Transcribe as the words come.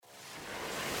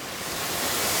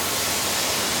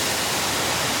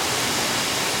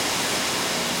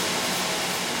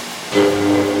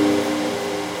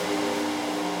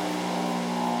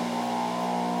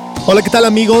Hola, ¿qué tal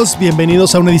amigos?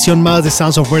 Bienvenidos a una edición más de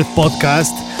SOE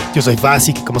Podcast. Yo soy Fux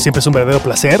y como siempre es un verdadero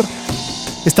placer.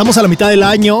 Estamos a la mitad del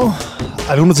año,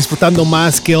 algunos disfrutando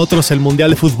más que otros el Mundial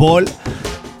de Fútbol.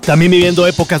 También viviendo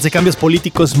épocas de cambios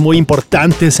políticos muy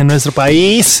importantes en nuestro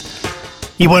país.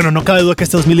 Y bueno, no cabe duda que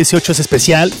este 2018 es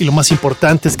especial y lo más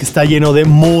importante es que está lleno de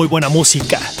muy buena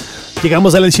música.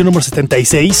 Llegamos a la edición número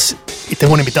 76 y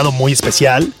tengo un invitado muy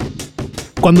especial.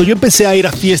 Cuando yo empecé a ir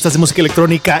a fiestas de música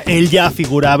electrónica, él ya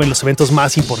figuraba en los eventos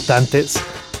más importantes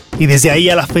y desde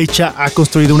ahí a la fecha ha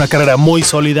construido una carrera muy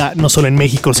sólida, no solo en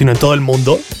México, sino en todo el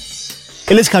mundo.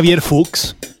 Él es Xavier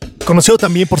Fux, conocido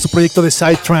también por su proyecto de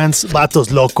Psytrance Vatos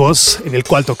Locos, en el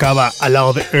cual tocaba al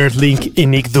lado de Earthlink y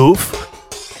Nick Doof.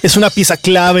 Es una pieza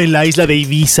clave en la isla de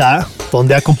Ibiza,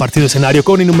 donde ha compartido escenario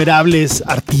con innumerables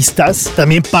artistas.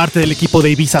 También parte del equipo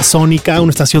de Ibiza Sónica, una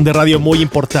estación de radio muy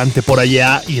importante por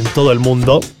allá y en todo el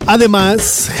mundo.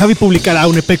 Además, Javi publicará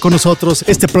un EP con nosotros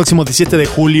este próximo 17 de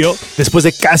julio. Después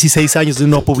de casi 6 años de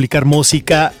no publicar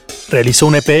música, realizó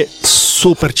un EP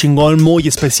súper chingón, muy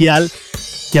especial,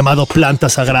 llamado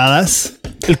Plantas Sagradas,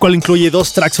 el cual incluye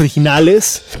 2 tracks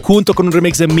originales, junto con un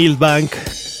remix de Milbank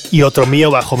y otro mío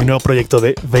bajo mi nuevo proyecto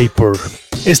de Vapor.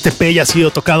 Este EP ya ha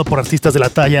sido tocado por artistas de la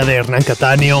talla de Hernán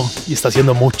Cataño y está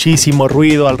haciendo muchísimo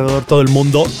ruido alrededor de todo el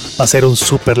mundo. Va a ser un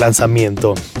súper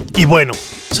lanzamiento. Y bueno,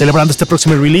 celebrando este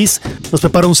próximo release, nos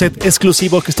preparo un set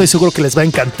exclusivo que estoy seguro que les va a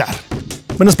encantar.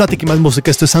 Menos plática y más música.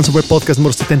 Esto es SOE Podcast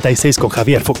número 76 con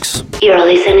Xavier Fux. You're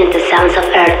listening to Sounds of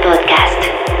Earth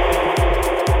Podcast.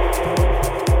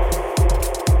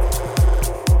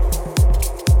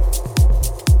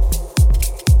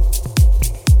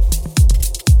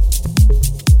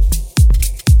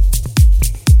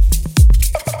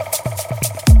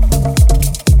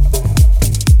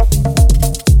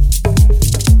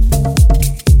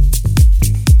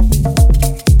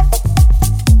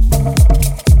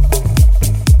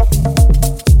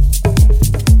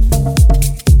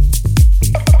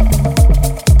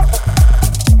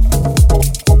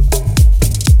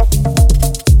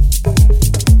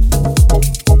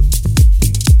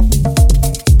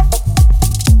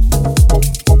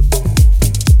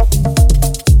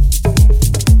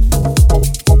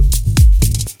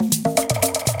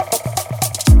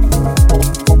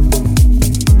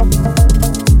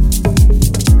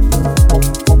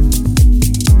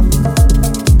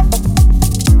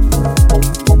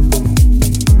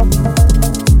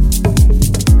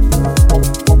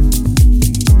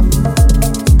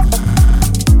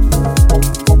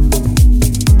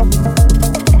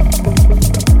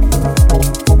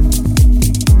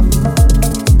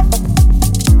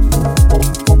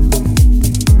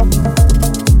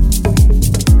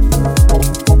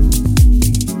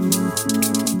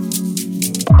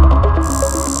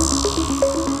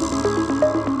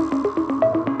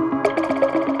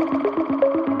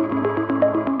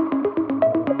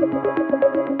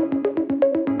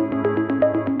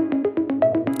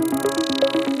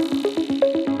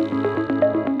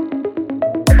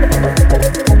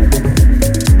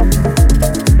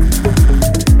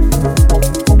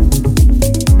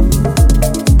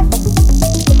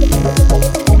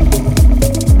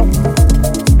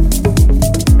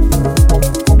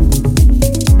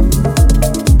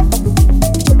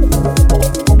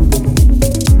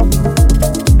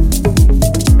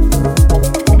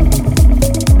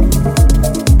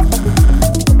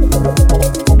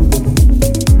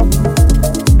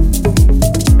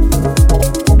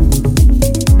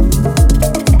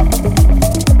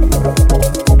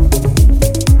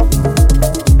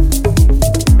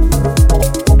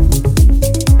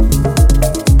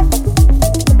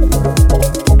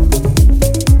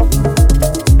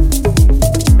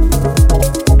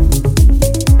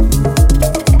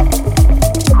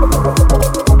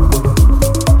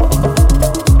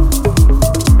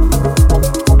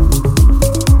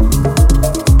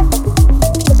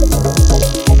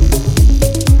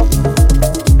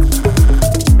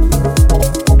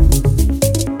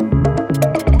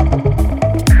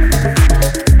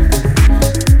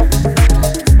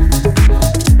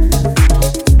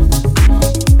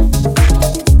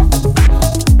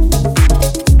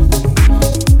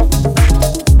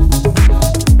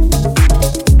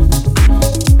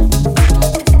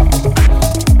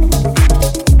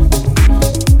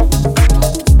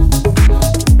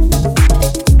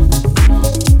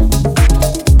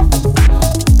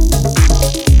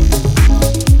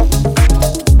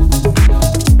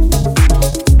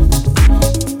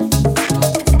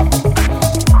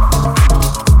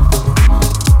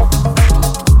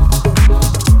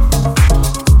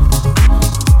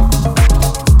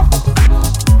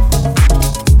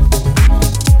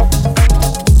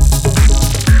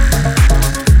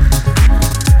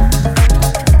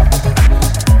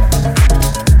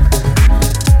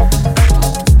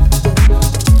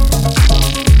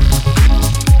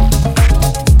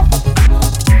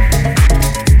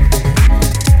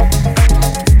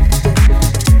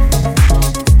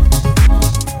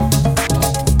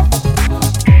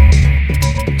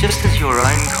 Your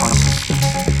own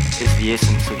consciousness is the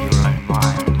essence of your own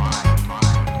mind.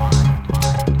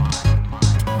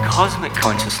 Cosmic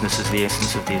consciousness is the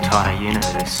essence of the entire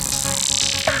universe.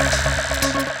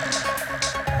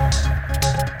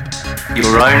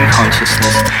 Your own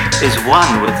consciousness is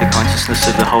one with the consciousness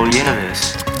of the whole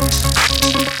universe.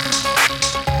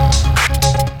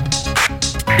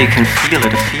 You can feel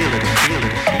it, feel it, feel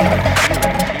it, feel it, feel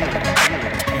it,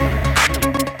 feel it, feel it.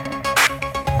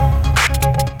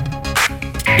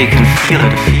 You can feel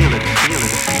it, feel it, feel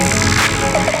it, feel it.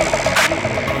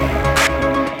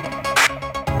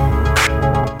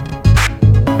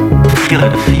 Feel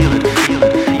it, feel it, feel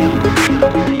it, feel it, feel it, feel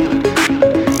it.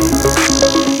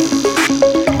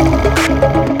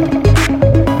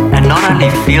 And not only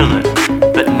feel it,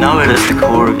 but know it as the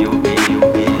core of your being.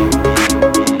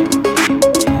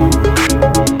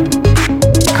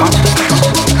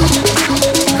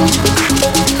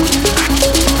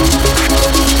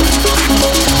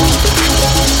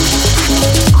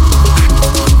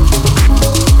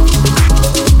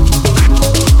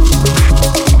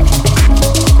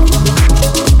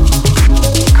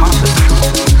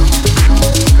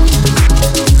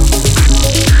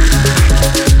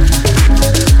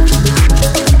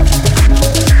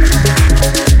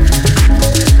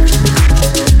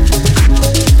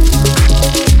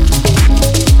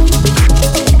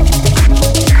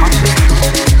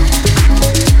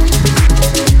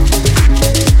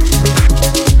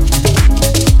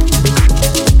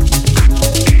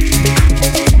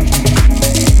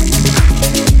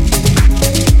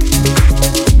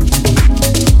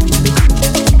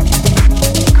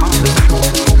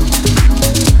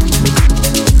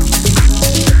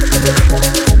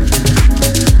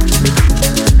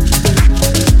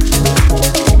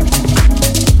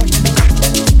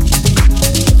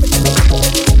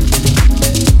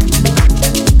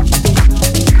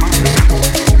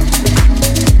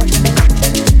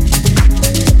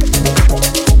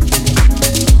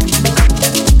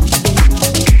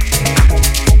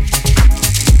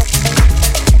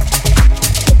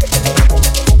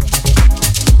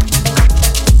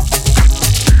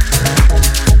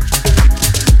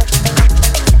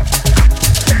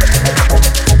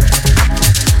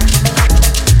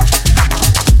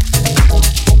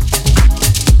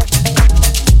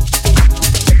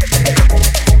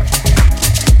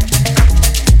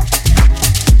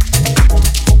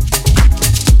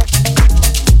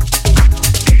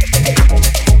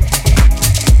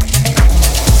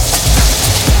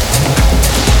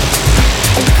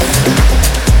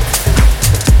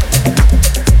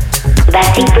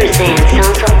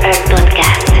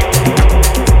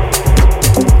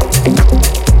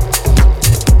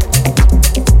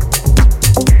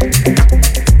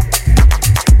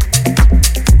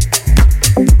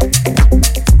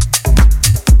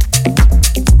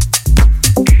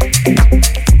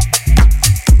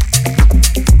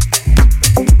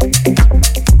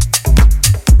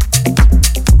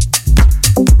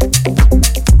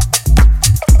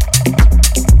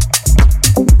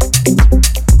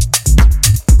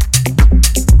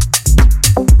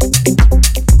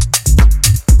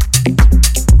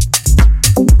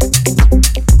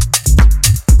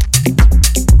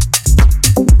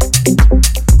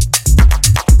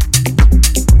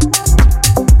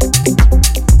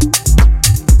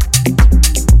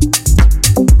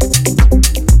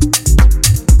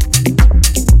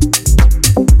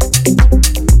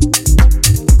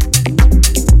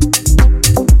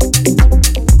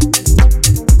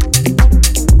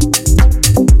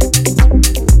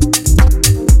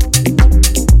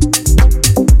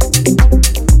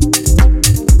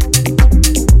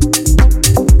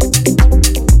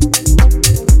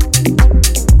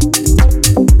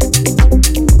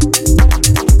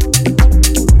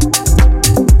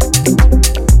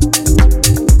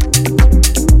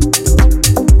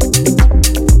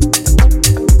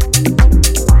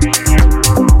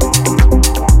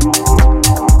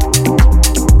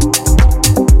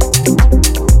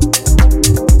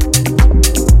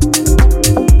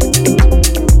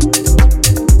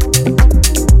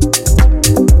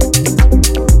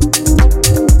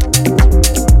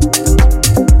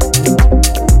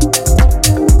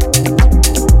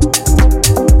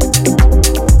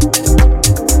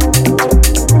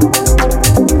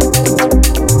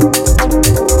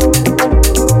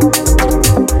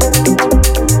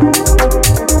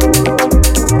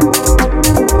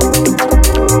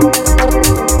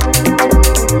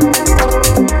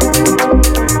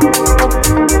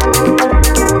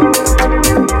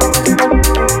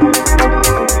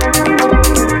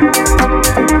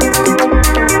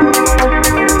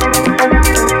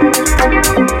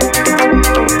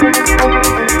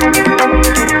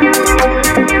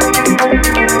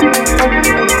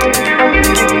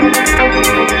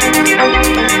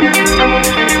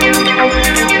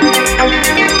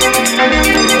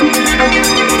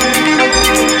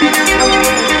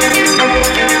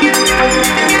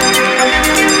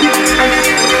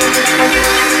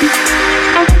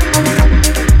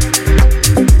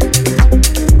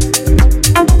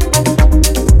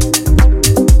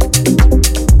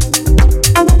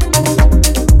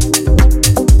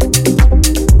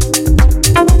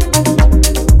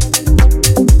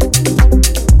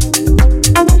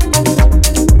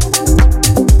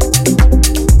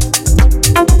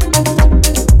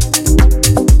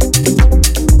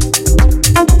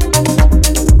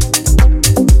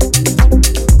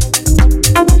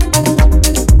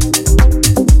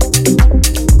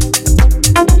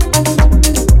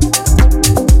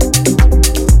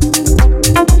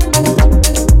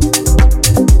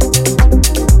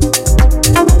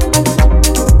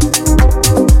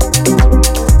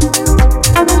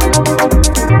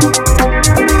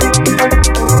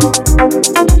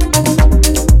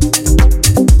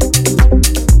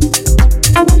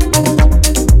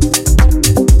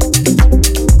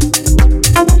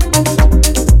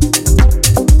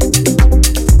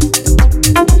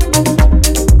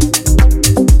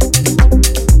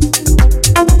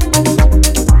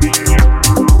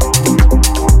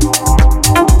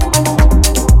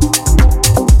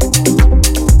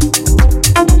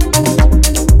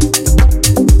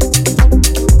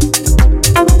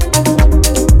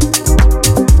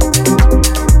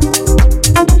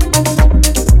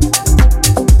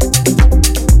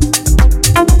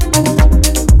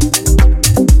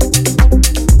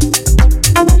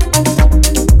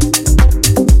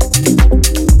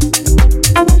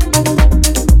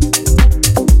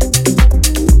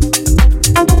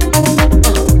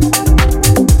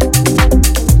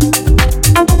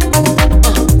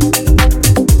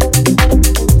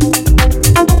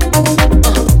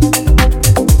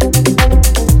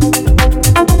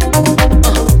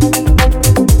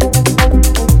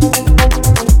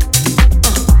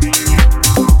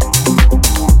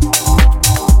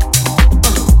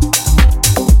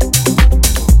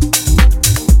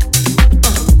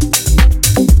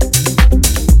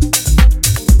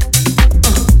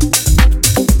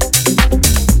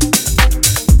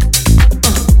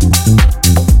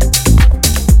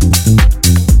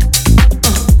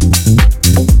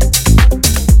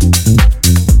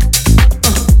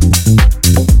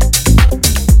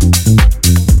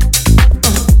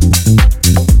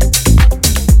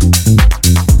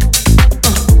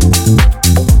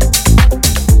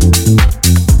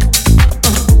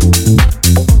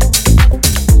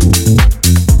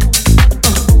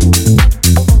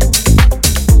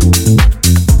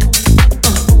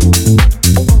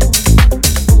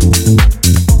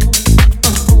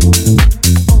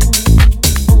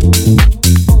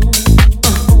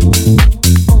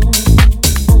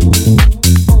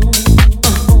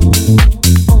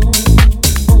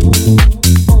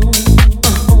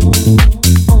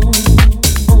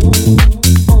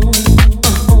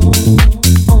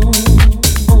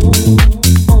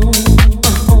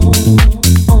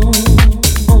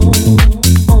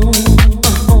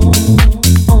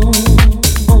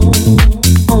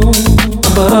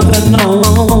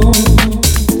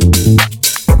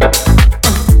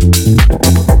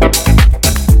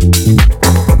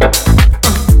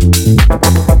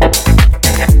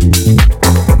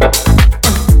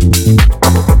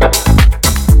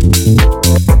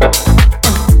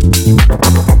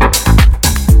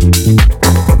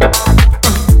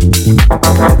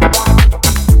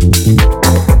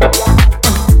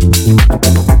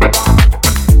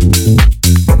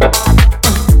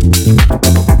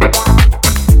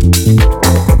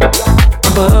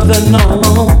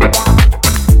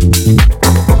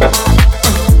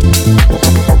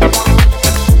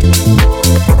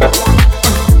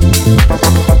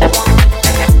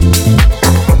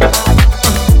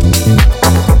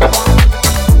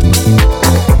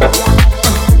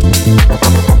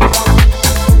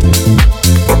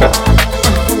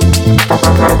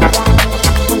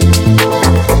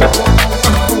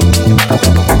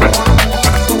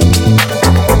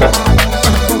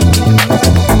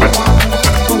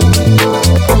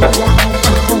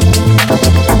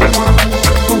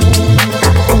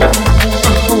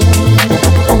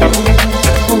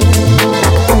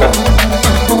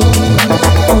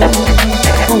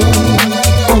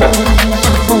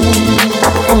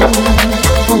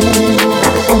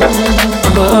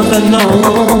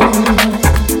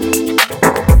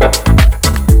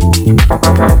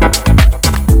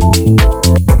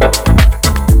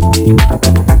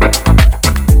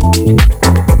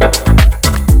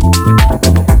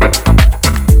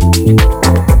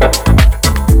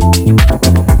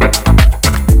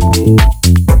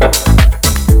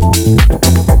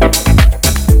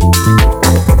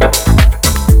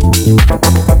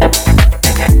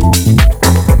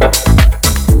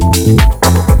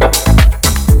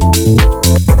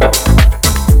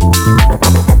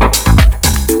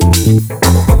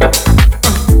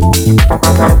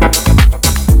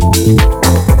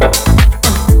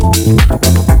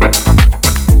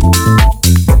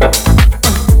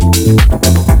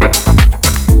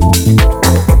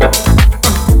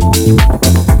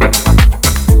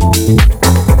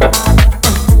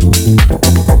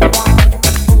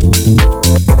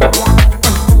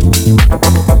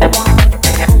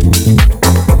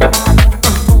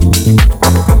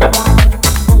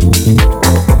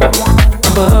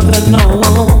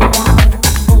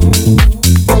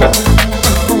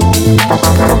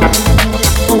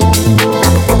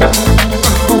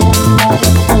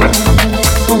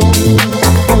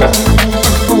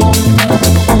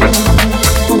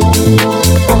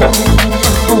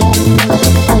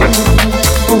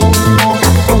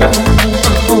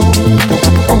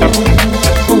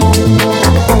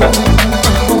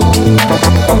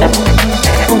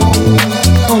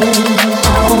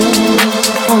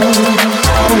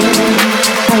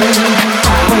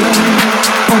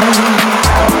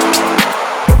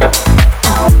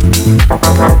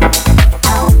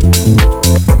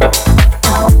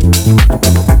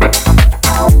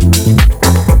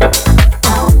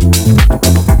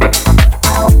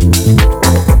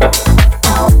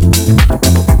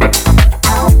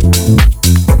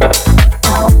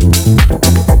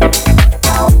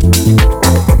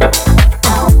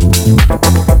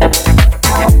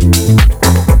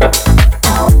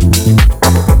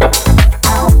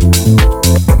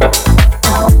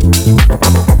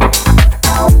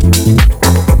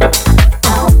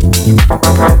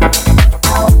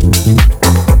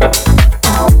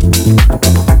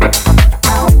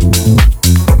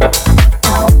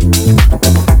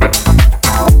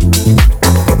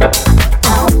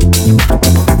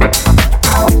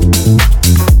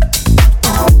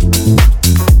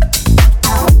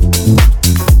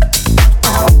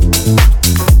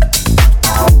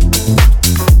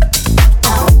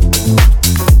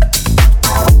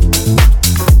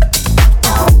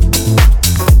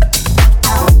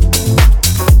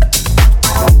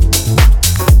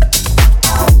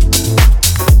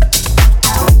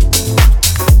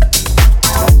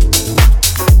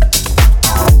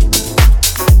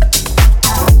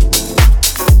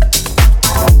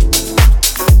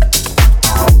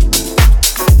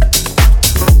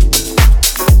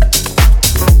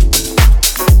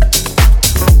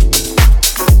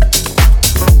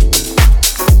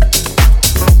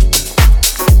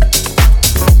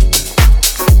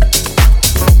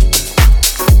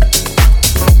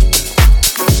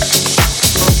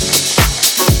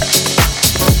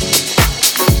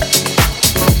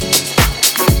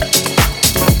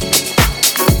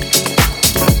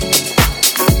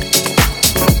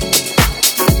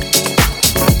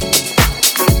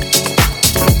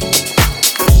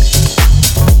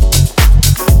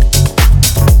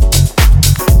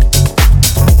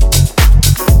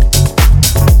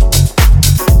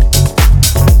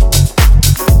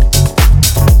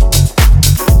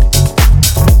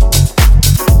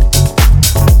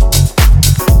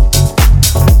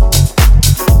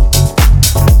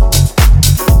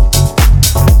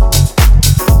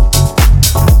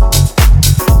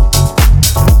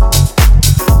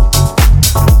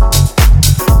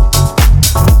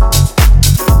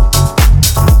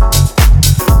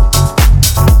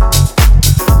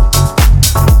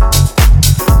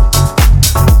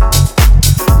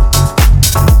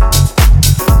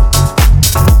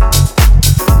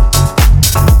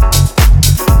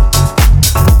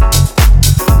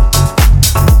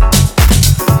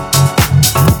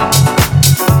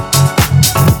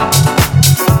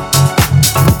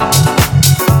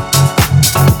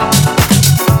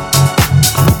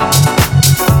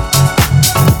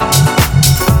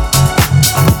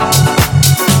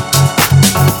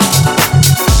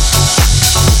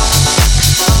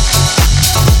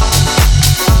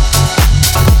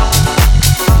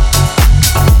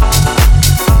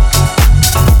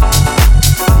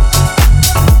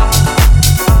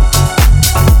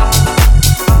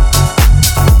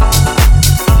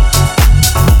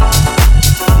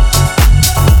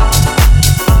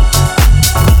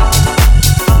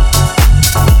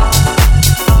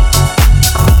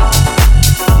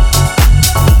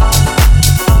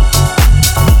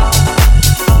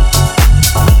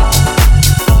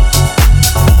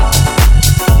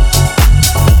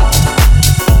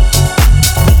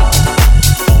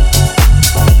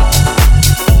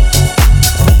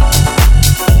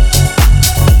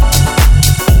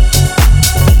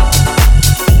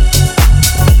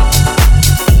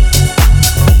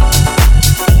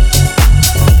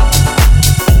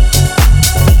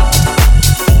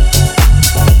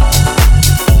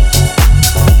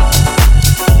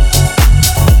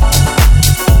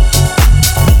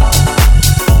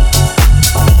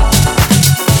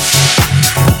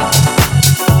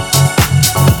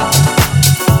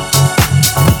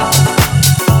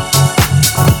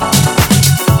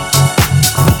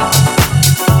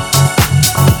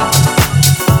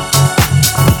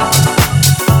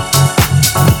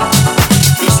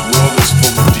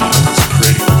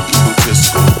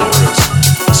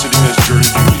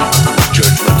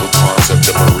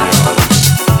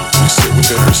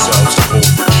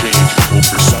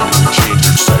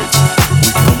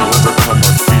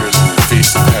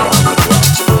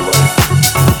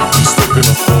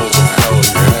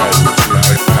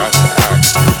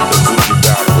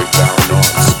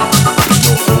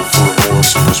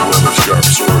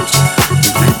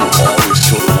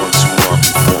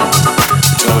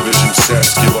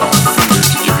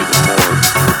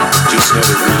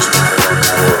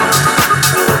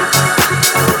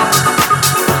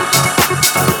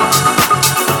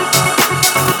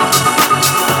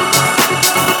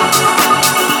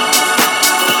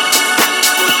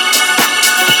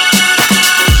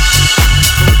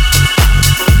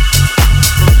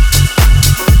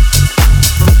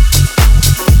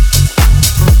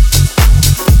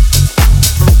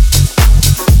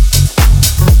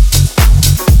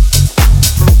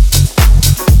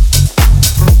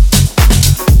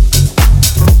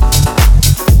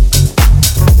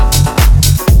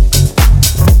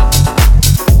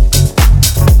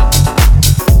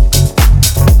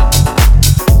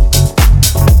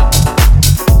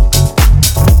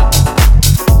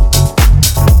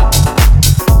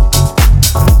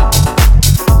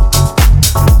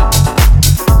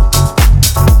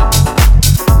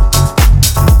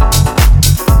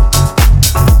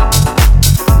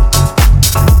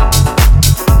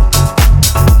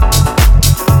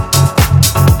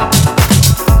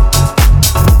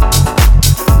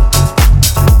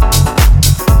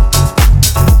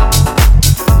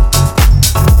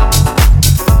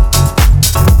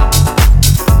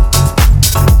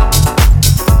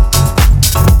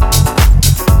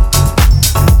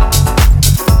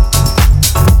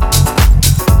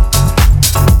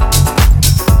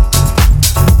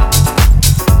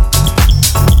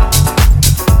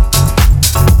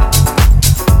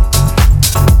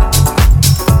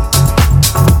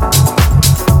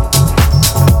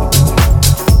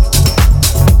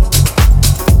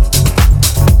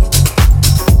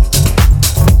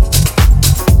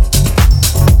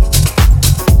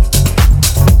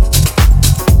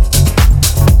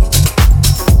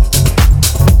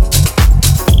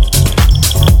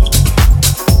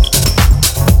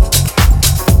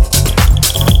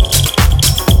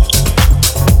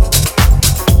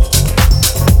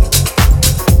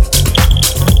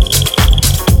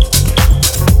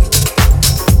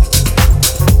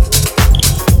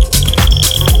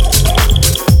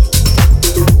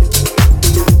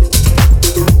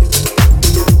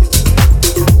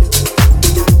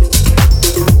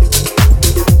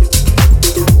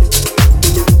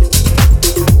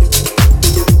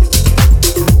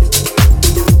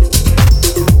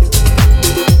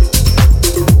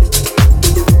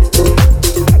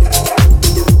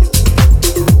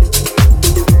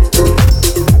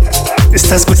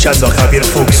 Está escuchando a Xavier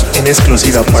Fux en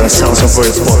exclusiva para Sounds of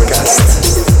Earth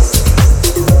Podcast.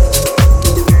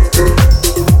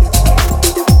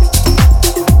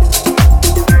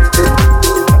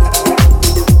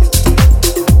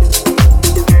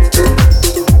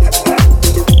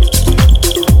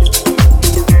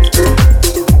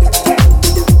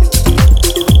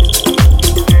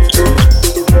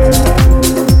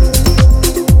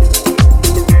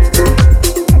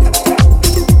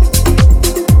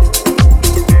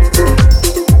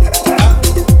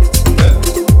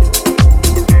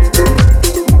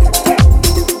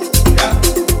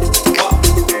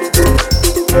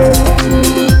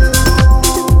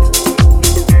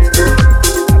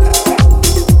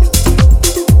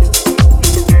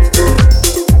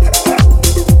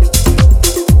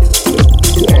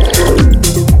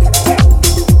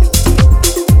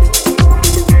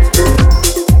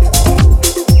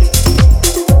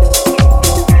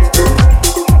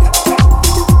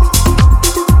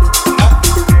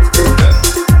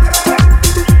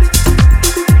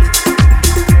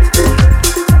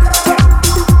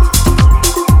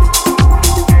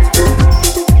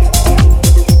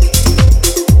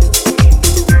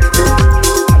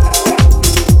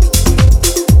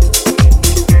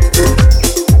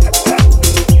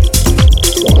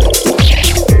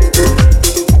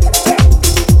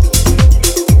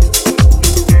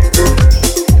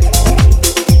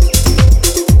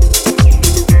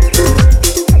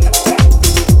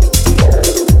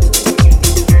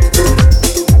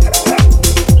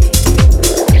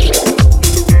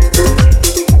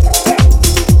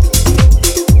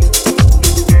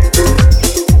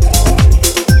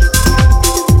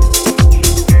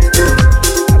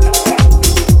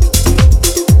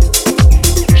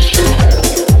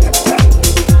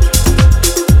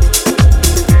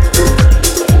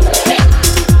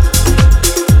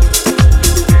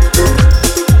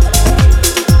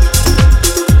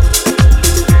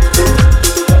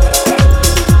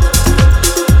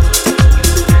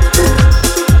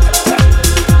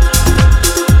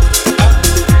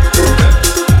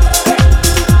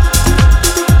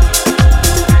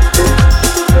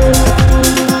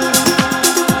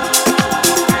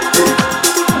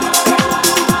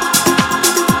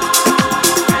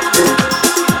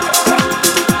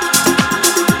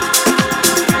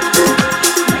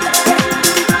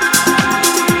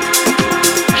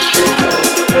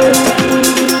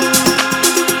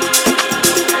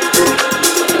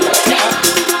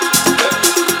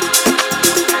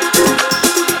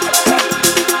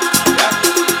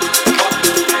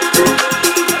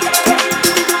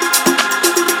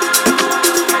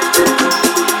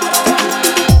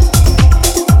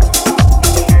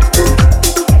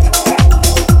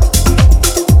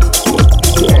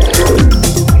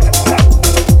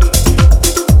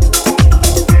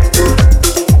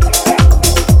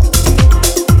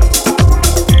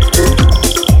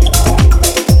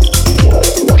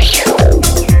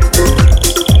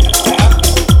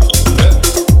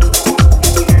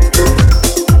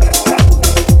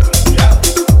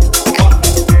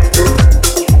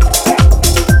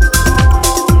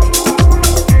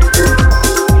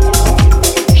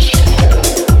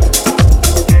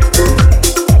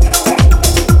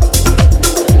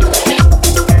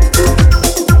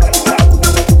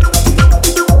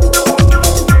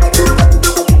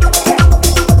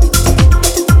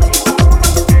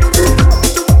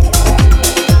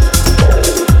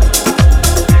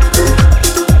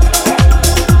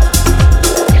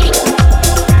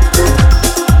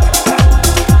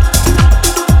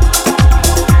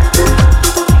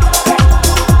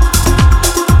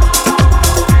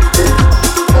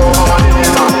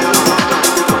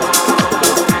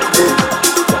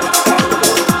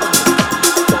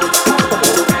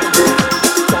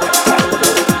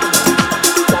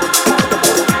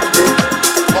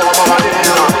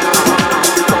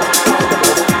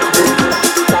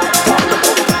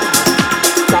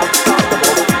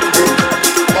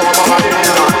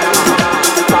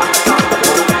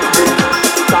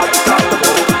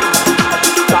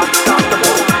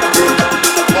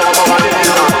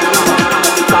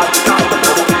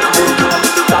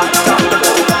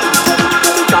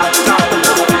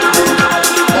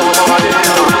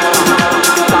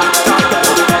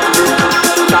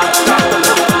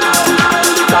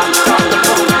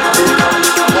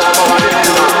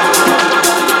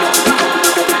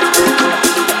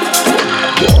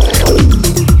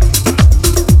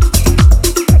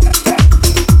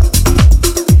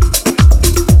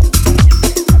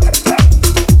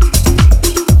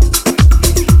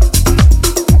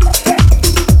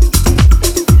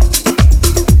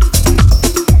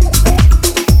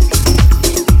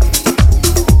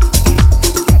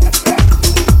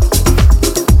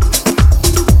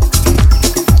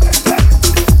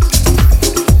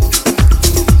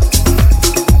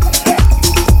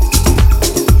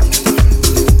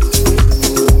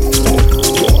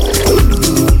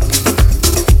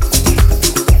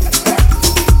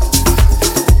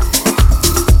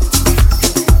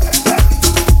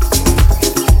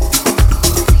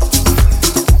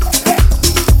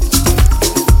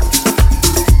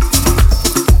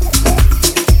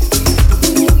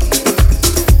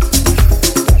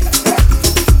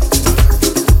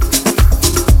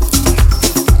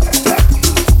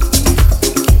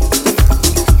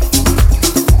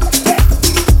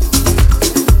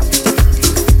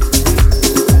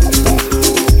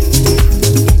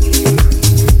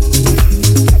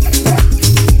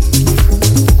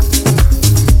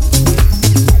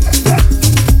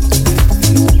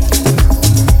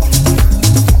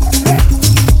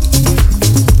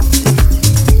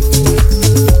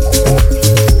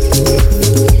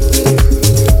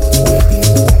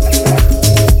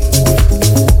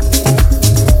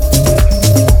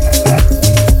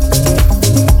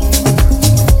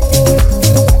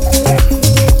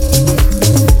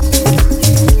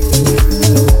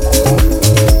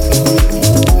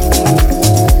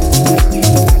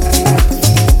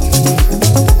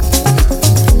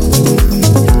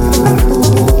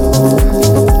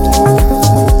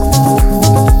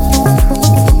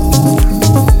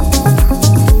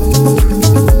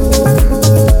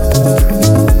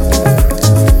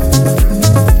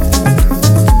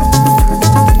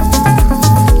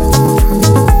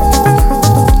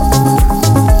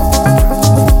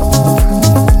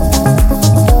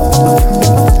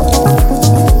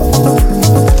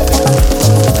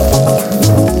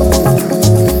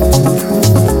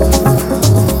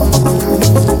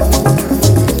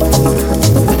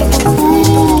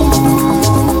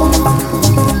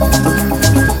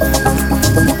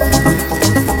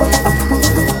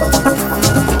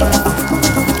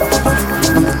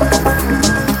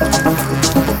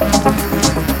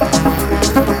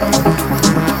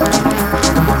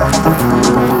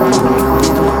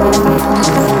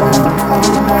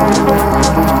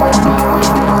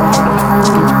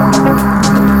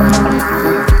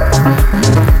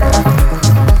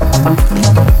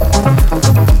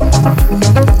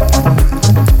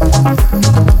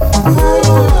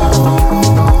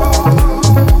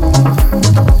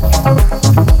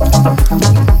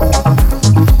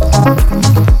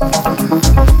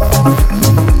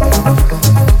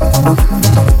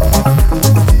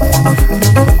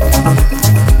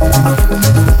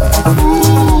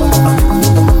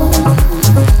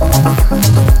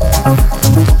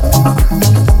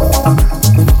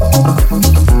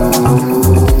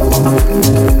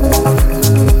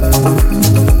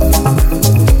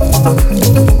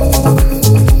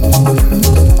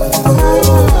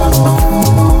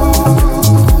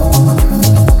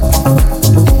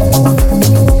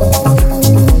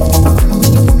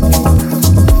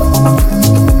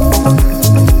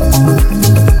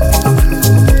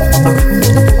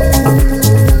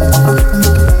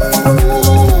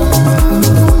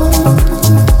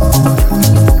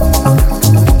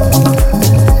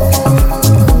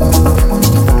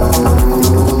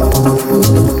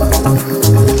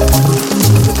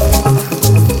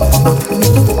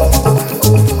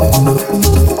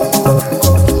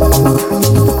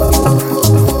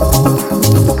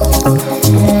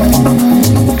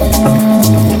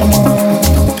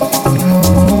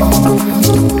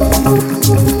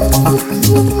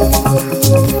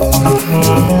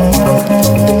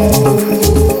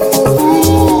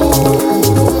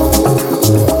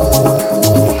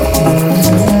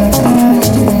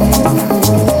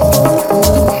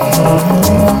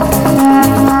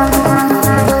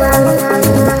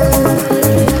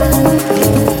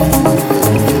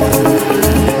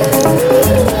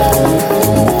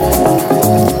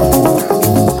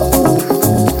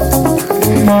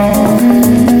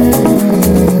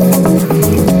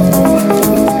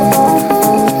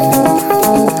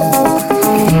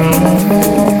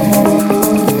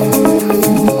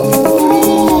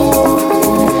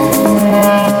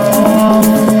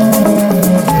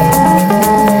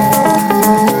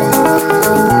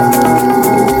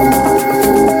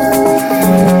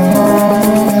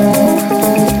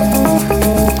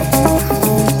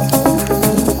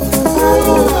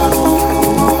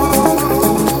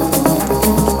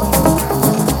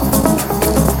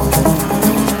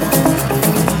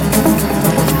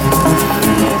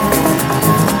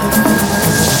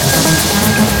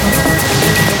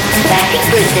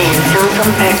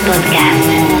 Podcast.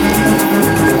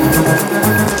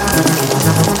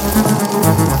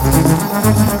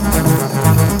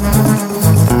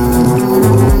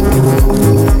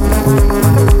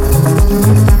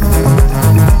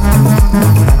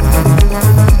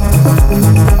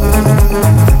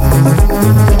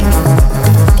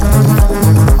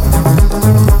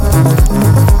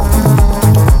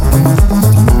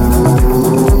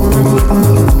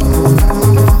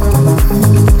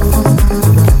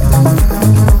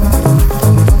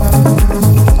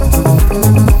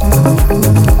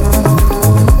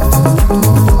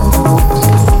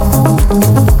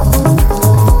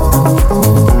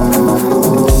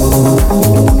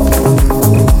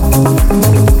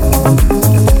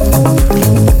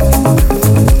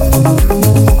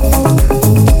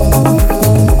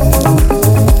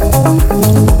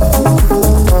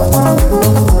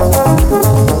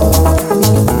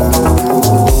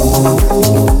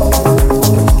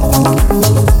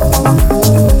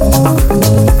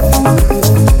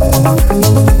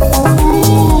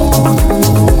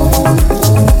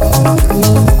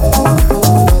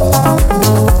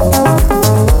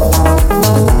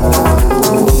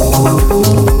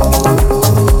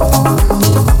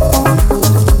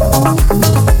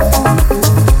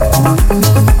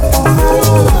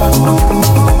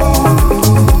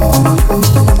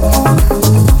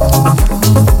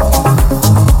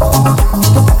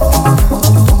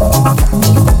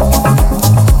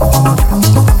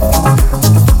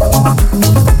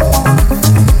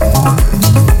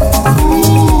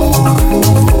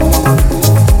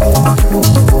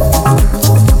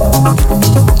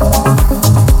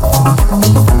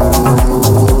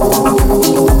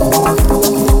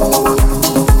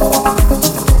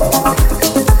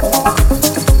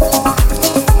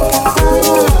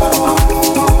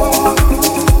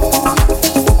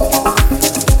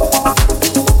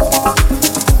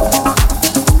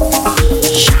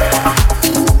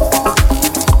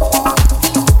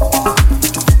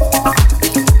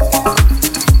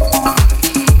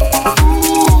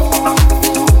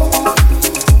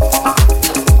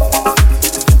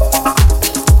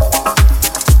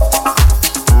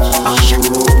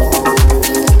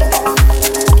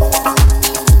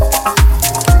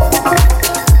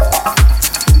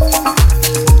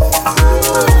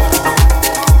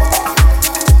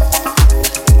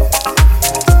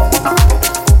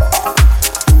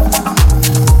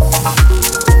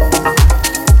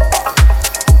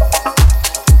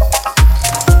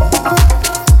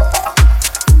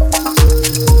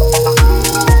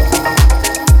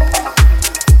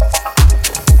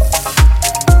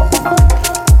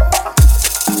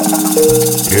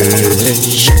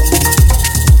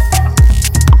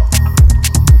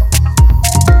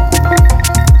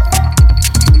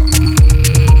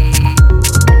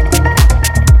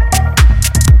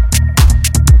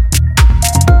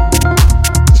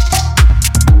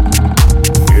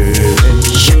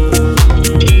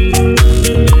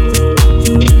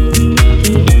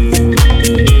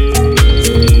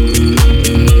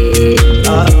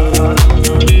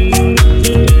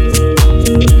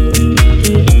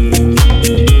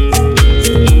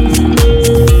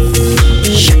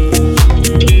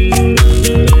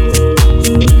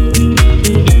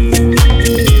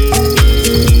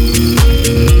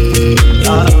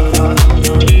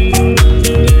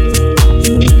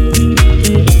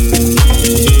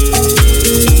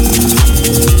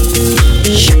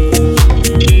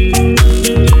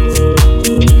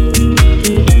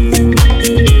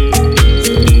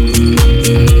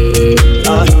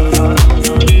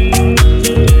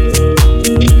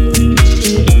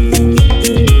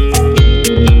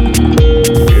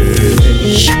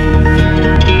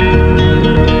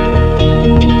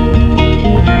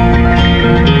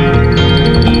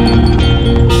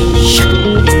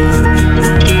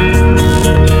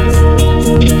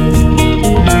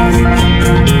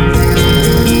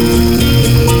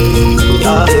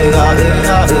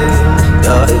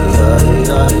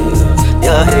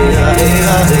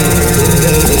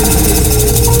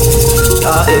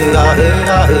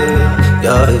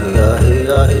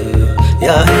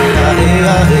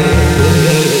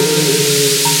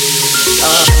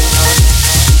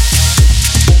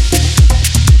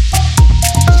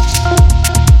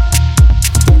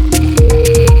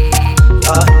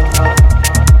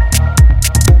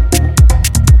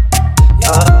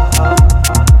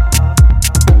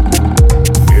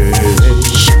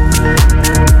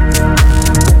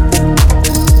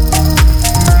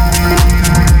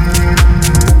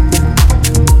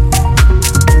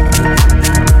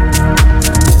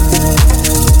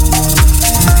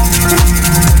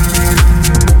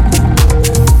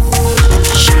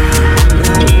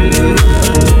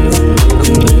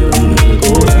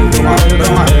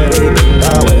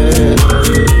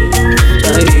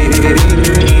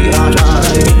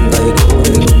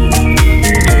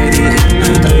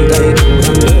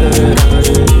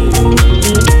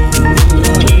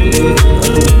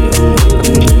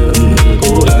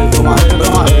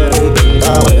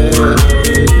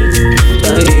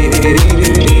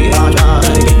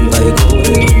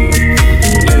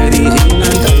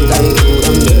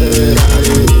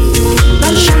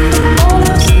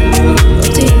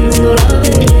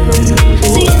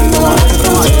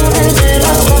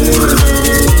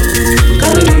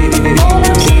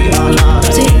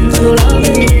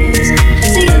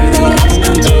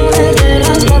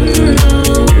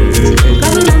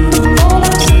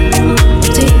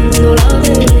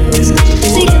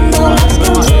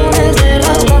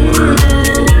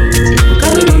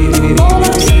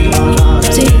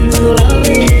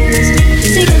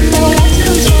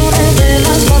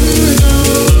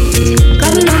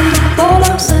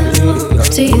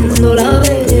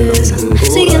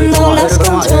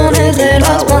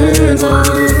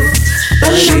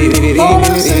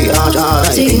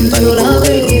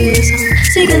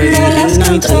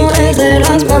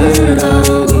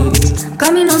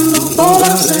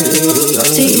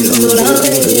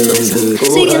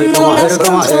 siguiendo las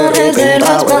canciones de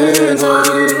las bandas.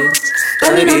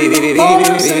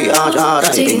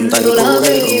 Pintando la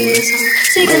belleza,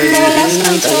 siguiendo las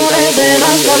canciones de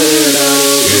las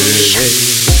bandas.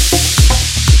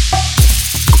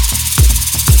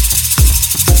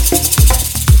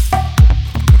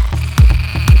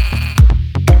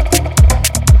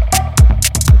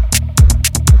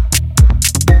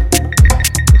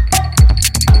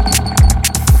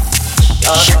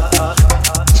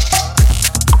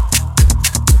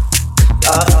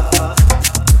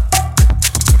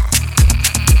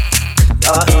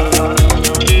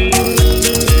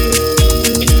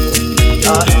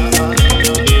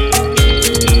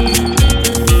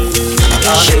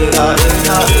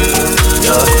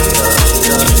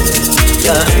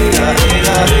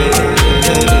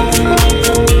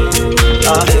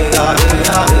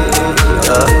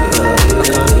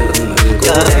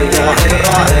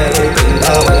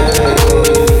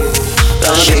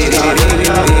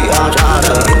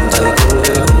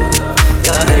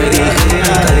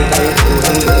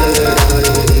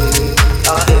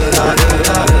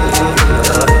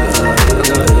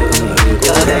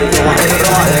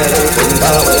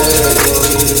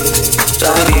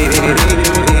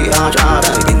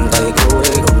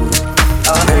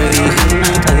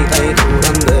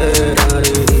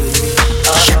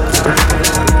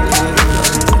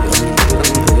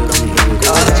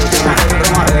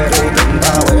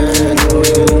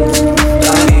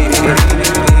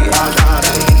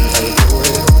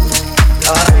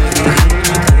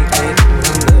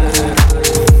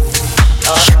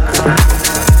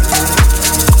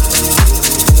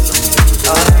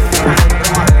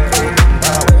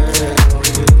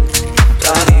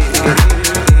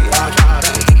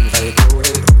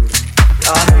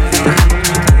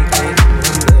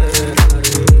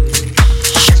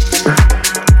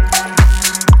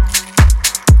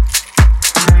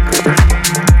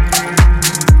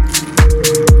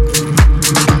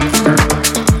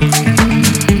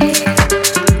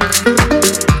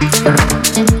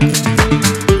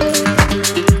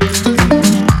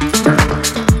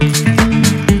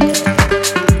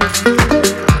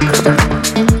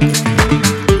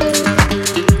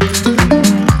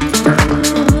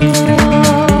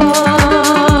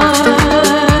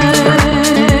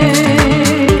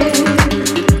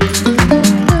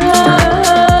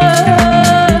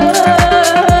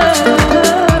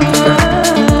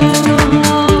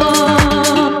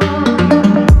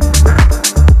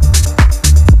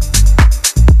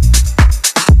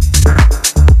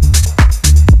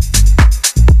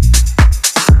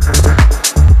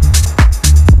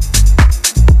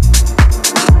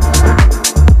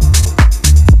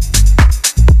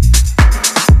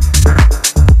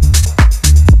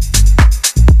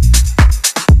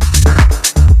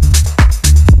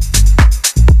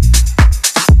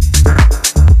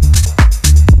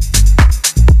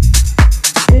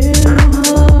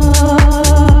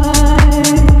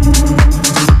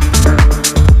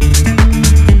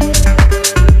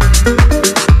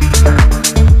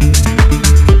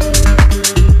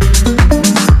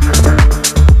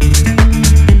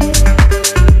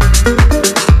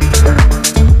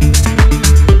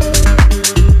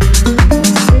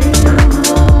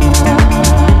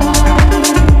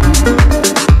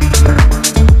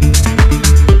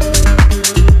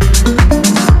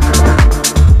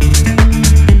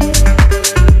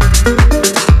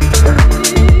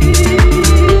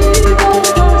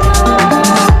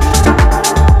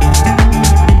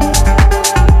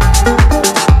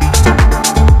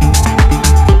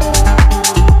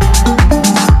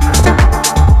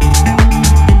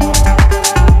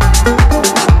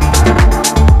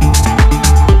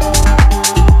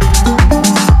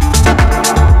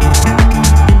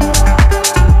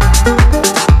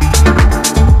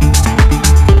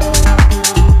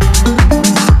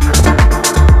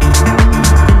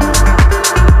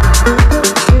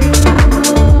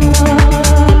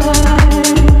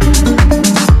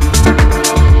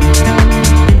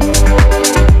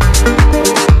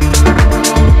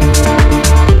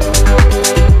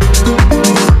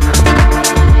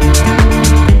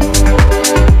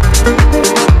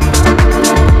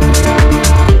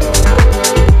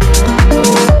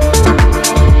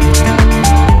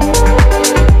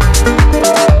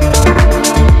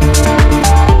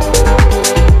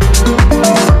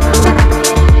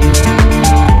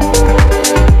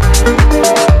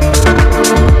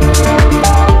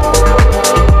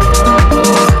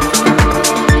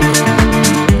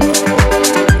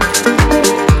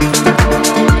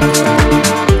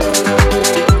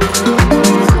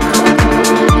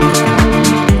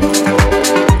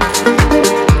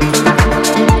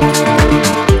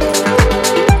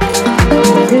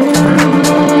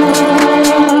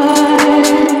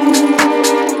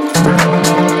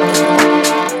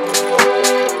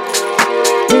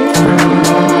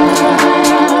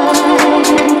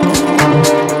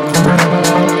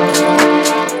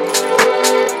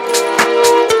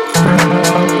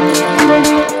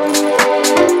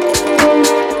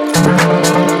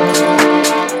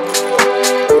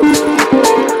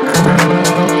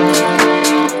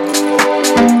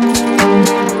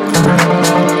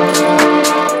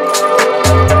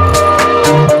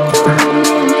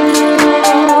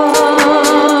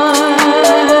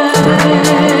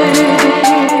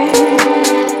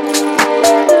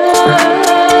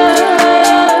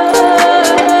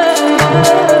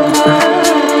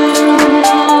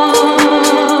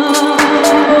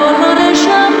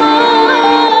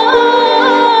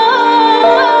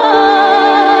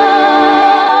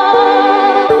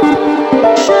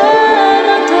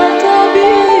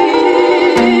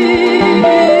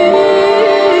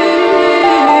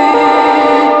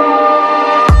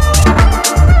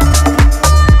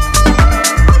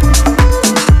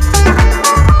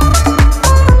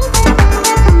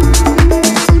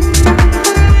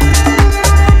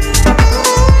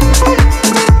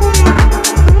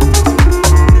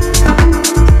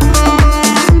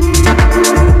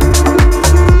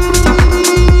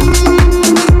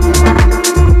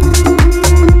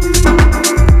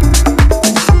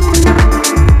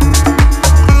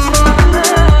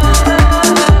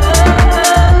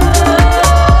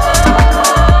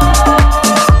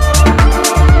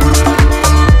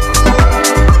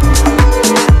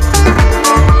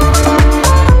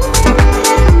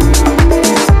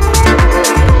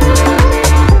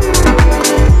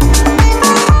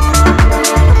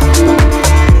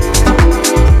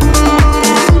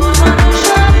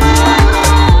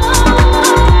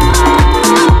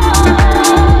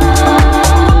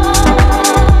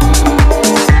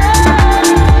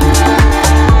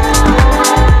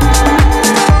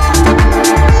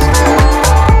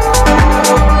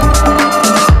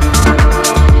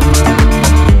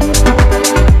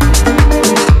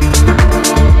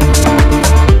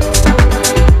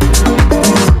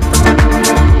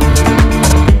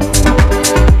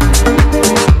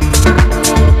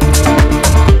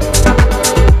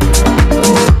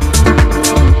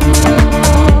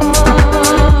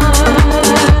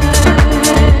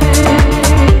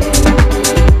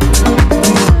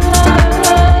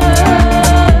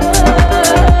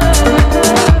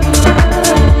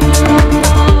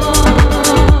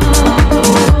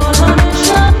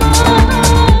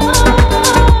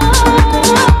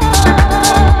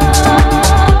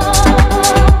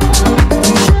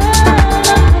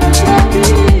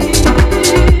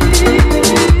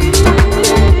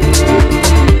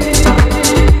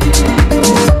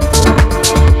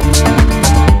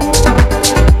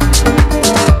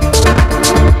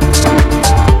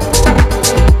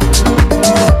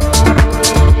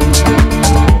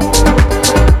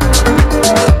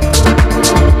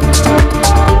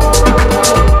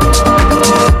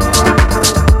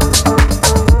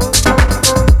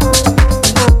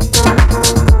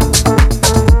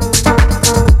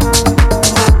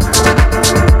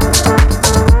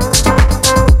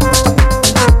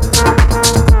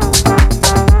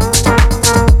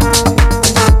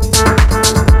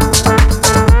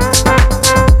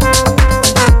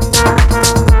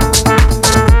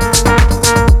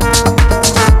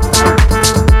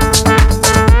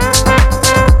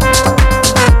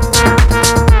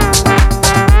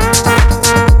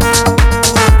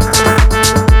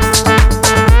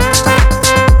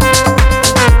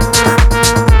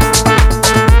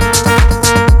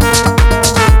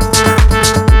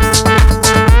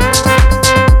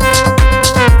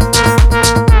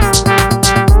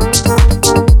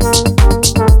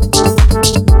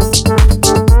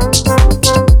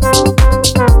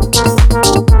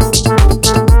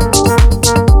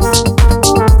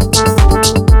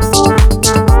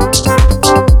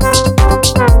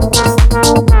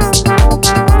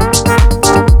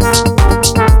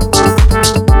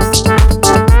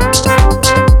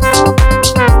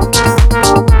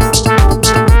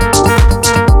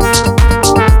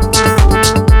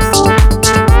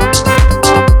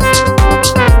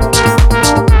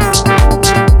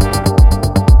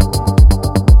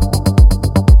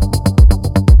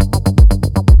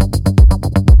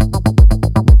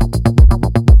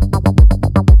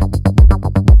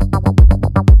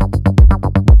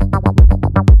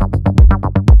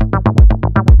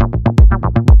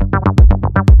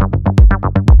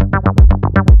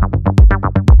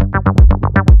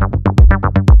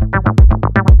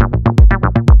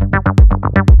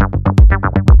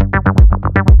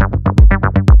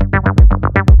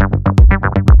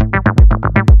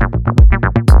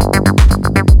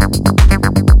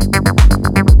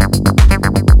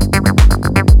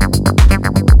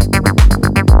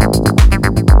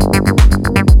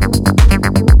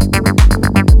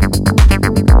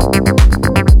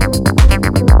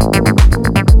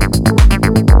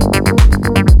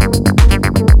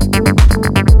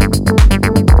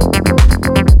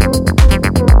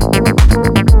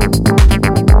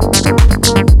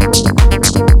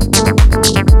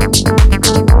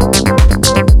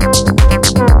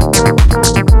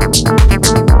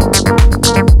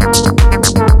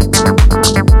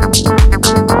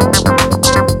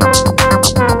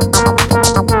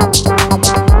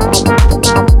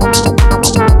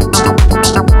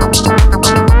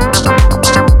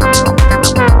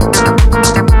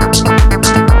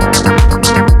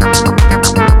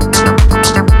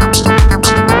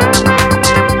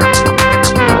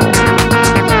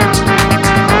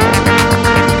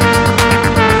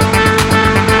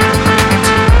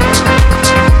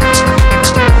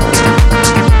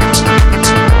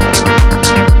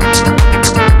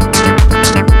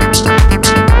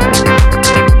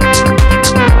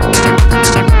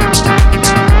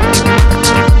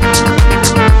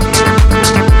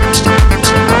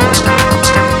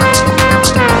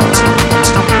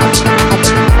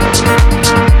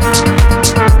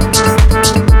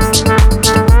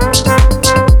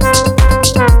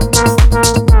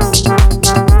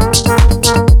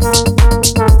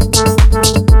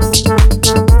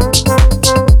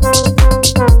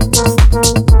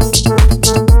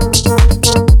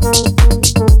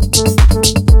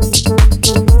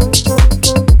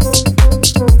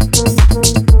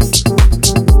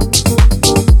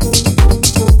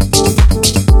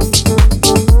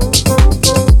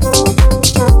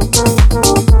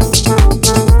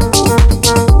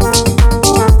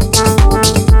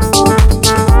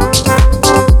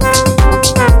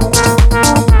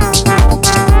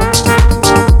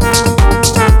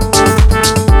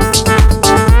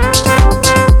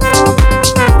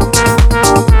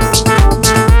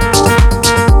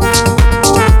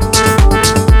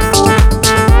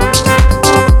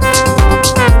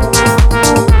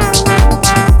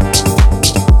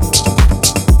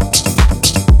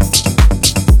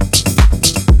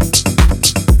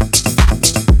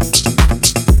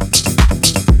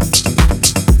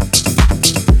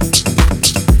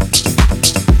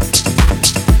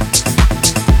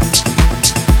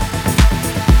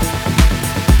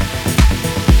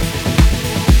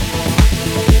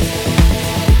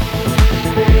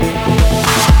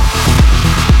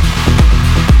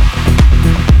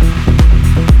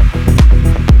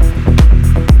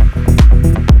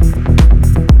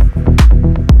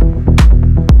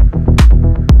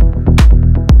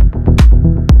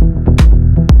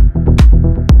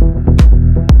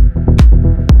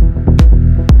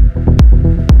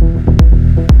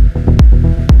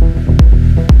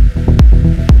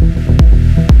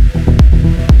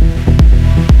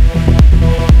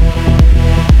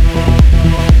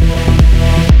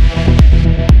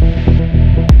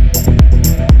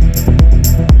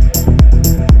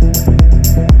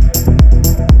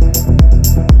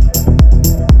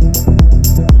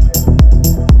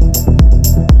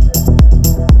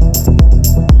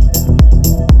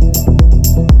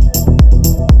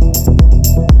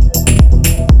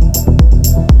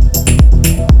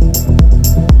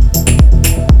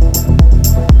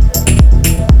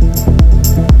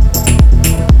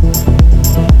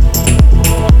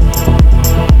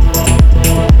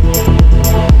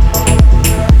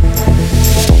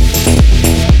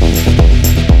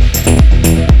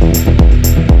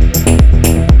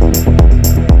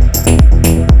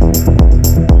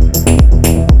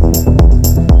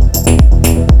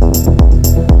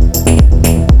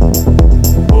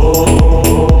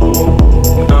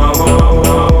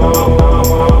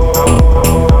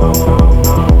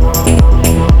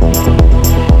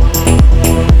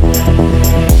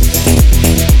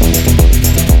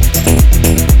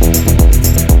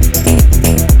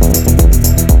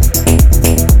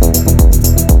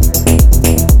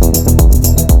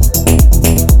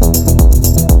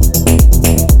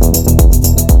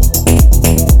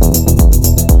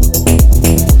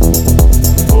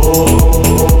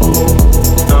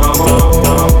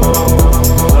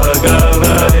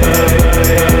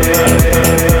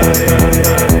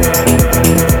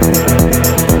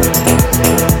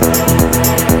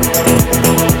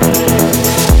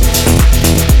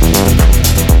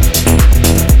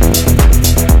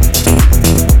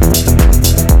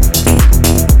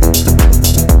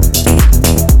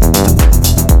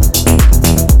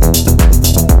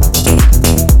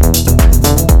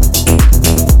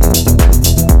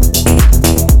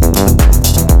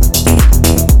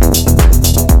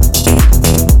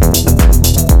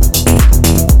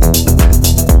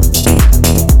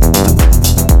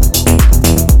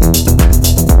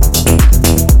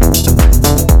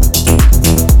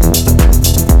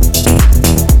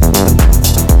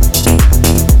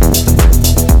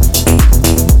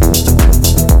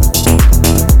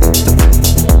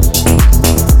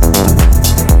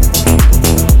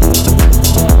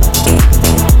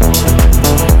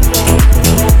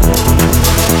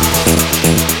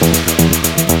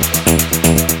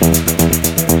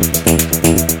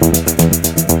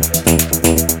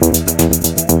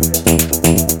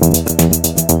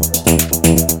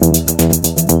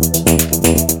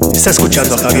 Está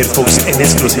escuchando a Xavier Fux en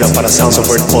exclusiva para Sounds of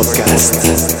Earth Podcast.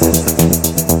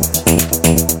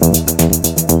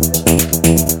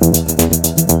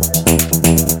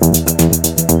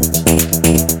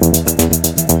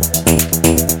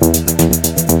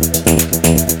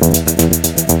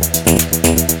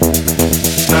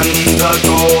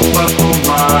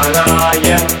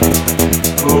 Nandagopakумарaya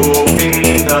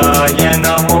Govindaya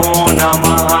Namo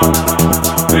Namaha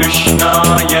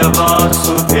Krishnaya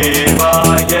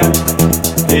Vasudevaya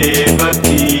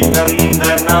Devaki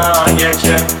Nandanaya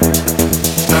Cha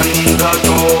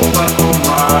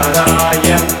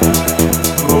Nandagopakумарaya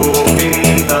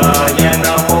Govindaya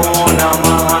Namo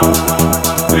Namaha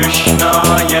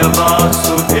Krishnaya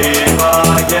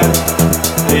Vasudevaya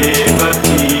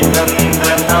Devaki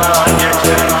Nandanaya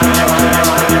Cha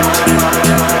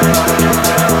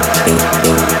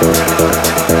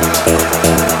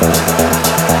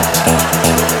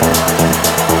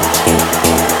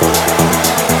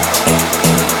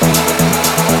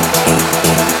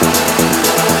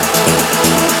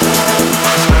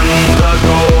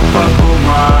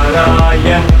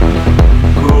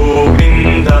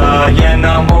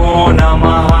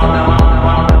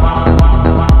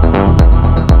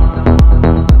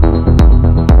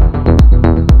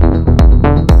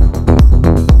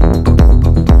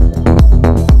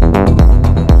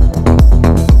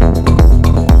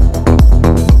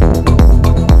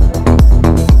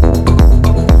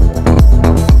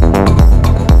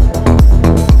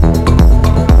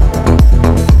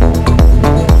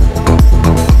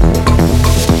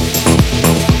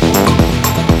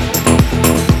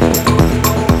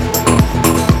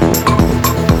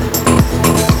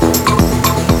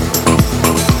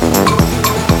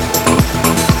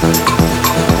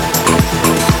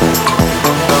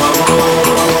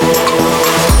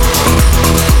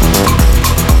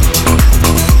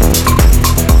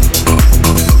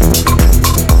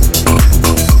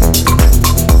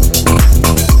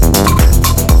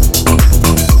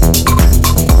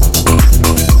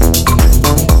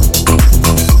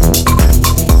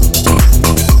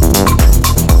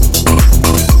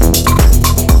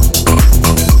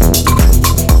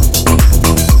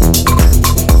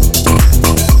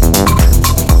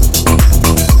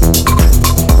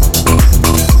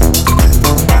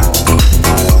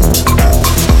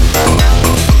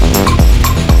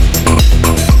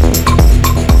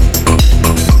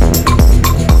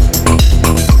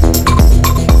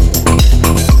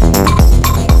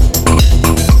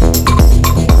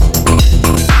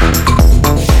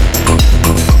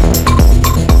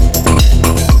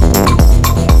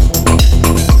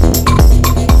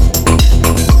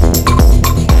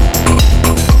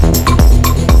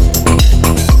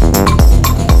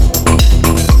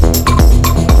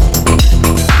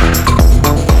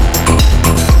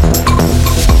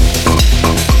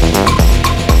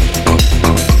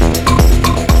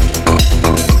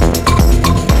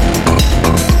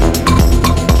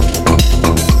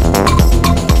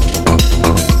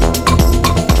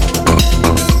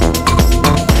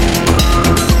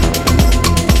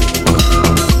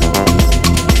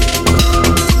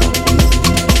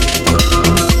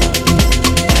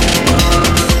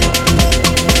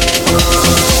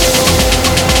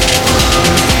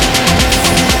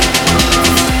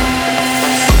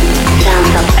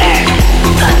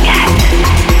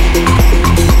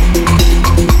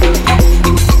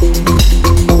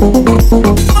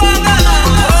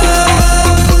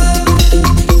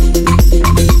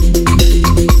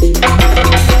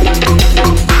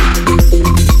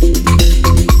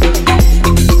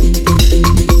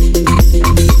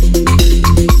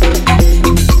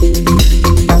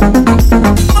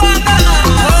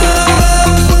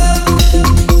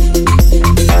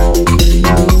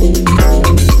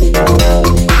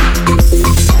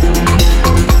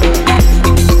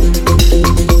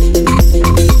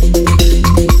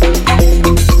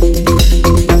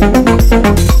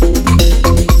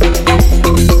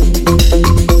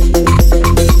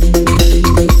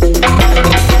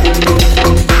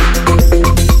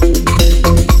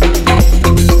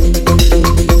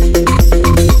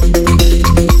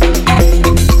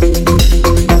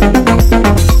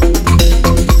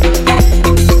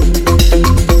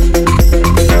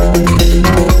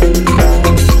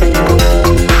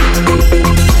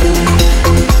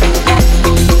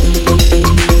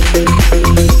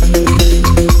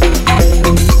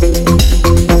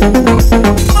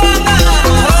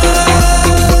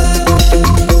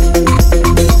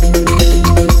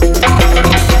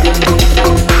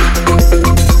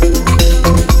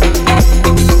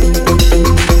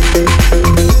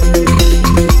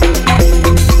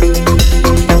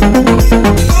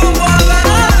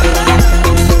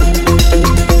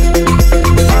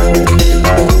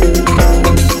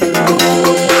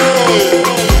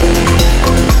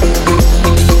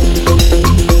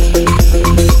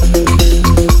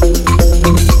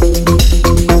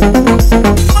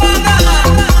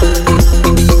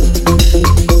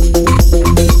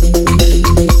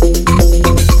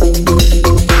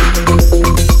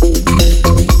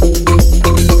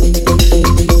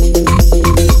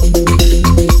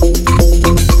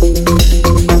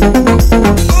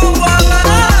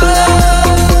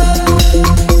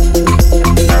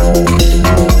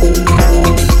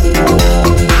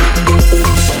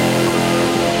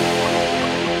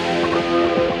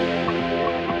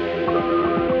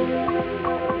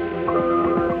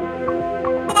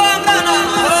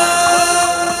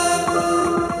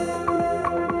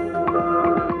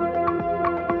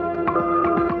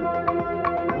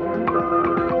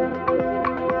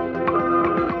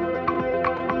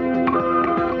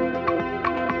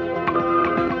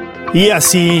Y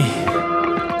así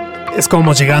es como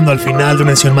vamos llegando al final de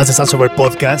una edición más de SOE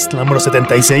Podcast, la número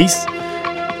 76.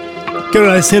 Quiero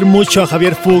agradecer mucho a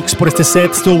Xavier Fux por este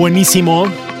set, estuvo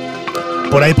buenísimo.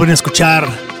 Por ahí pueden escuchar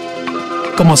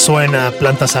cómo suena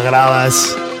Plantas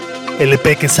Sagradas, el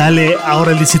EP que sale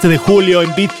ahora el 17 de julio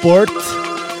en Beatport.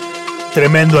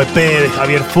 Tremendo EP de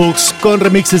Xavier Fux con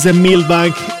remixes de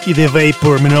Milbank y de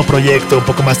Vapor, mi nuevo proyecto un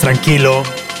poco más tranquilo,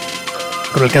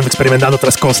 con el que ando experimentando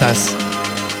otras cosas.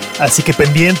 Así que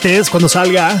pendientes cuando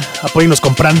salga, apóyennos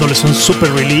comprándoles un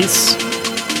super release.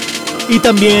 Y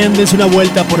también dense una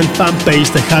vuelta por el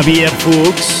fanpage de Xavier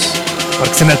Fux para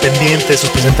que estén al pendiente de sus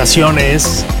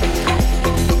presentaciones.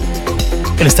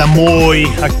 Él está muy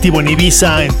activo en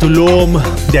Ibiza, en Tulum,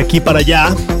 de aquí para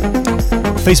allá.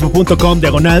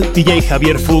 Facebook.com/DJ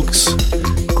Xavier Fux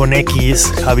con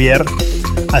X Javier.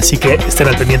 Así que estén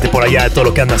al pendiente por allá de todo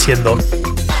lo que anda haciendo.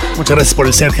 Muchas gracias por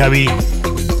el ser, Javi.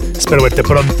 Espero verte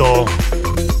pronto.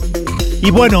 Y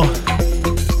bueno,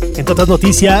 entre otras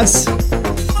noticias,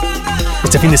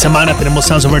 este fin de semana tenemos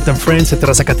Sounds of Earth and Friends en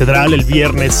Terraza Catedral el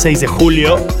viernes 6 de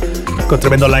julio con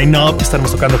tremendo line-up.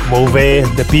 Estaremos tocando como V,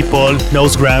 The People,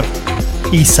 Nosegrab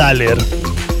y Saler.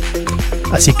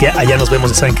 Así que allá nos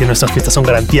vemos. Ya saben que nuestras fiestas son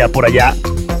garantía por allá.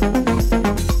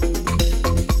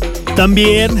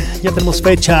 También ya tenemos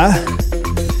fecha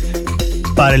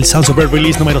para el Sounds of Earth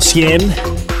Release número 100,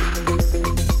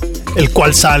 el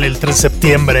cual sale el 3 de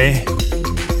septiembre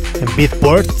en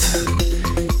Beatport.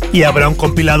 Y habrá un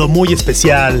compilado muy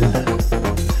especial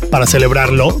para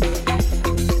celebrarlo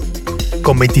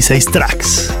con 26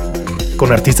 tracks,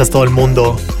 con artistas de todo el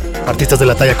mundo. Artistas de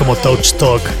la talla como Touch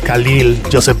Talk, Khalil,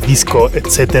 Joseph Disco,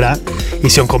 etc.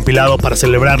 Hice un compilado para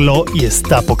celebrarlo y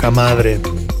está poca madre.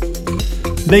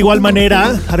 De igual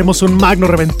manera, haremos un magno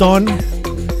reventón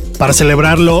para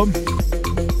celebrarlo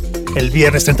el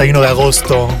viernes 31 de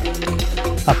agosto.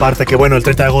 Aparte que, bueno, el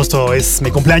 30 de agosto es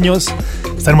mi cumpleaños.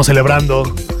 Estaremos celebrando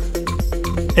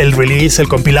el release, el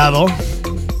compilado.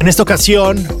 En esta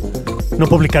ocasión no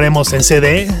publicaremos en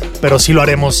CD, pero sí lo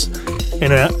haremos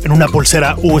en una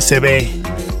pulsera USB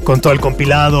con todo el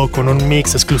compilado, con un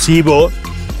mix exclusivo,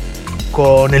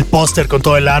 con el póster, con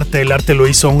todo el arte. El arte lo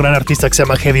hizo un gran artista que se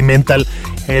llama Heavy Mental.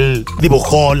 Él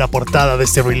dibujó la portada de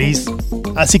este release.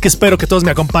 Así que espero que todos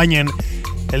me acompañen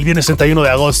el viernes 31 de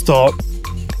agosto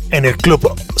en el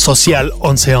Club Social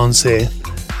 1111,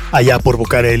 allá por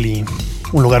Bucareli,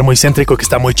 un lugar muy céntrico que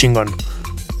está muy chingón.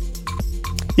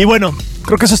 Y bueno,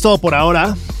 creo que eso es todo por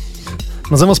ahora.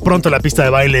 Nos vemos pronto en la pista de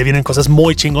baile. Vienen cosas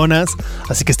muy chingonas,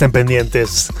 así que estén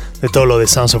pendientes de todo lo de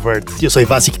Sounds of Earth. Yo soy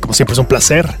Basic, como siempre es un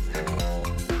placer.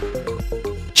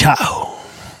 Chao.